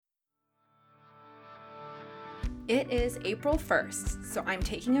It is April 1st, so I'm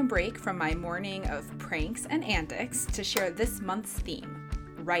taking a break from my morning of pranks and antics to share this month's theme,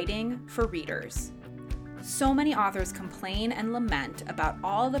 writing for readers. So many authors complain and lament about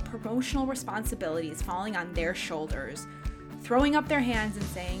all the promotional responsibilities falling on their shoulders, throwing up their hands and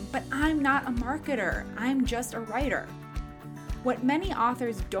saying, "But I'm not a marketer, I'm just a writer." What many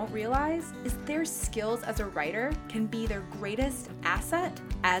authors don't realize is their skills as a writer can be their greatest asset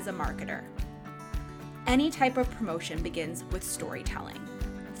as a marketer. Any type of promotion begins with storytelling.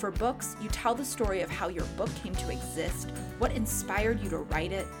 For books, you tell the story of how your book came to exist, what inspired you to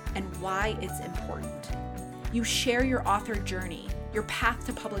write it, and why it's important. You share your author journey, your path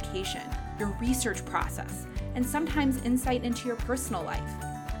to publication, your research process, and sometimes insight into your personal life.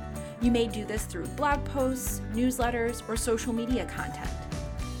 You may do this through blog posts, newsletters, or social media content.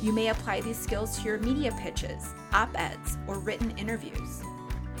 You may apply these skills to your media pitches, op-eds, or written interviews.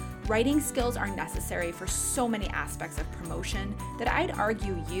 Writing skills are necessary for so many aspects of promotion that I'd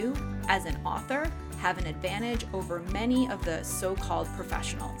argue you, as an author, have an advantage over many of the so-called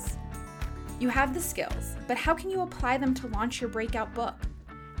professionals. You have the skills, but how can you apply them to launch your breakout book?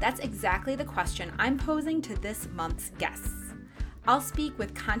 That's exactly the question I'm posing to this month's guests. I'll speak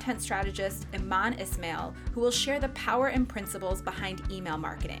with content strategist Iman Ismail, who will share the power and principles behind email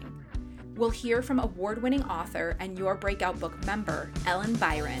marketing. We'll hear from award-winning author and Your Breakout Book member, Ellen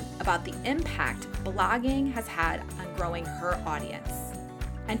Byron, about the impact blogging has had on growing her audience.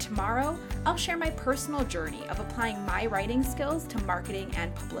 And tomorrow, I'll share my personal journey of applying my writing skills to marketing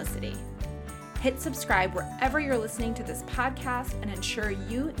and publicity. Hit subscribe wherever you're listening to this podcast and ensure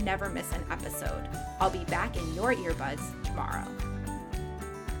you never miss an episode. I'll be back in your earbuds tomorrow.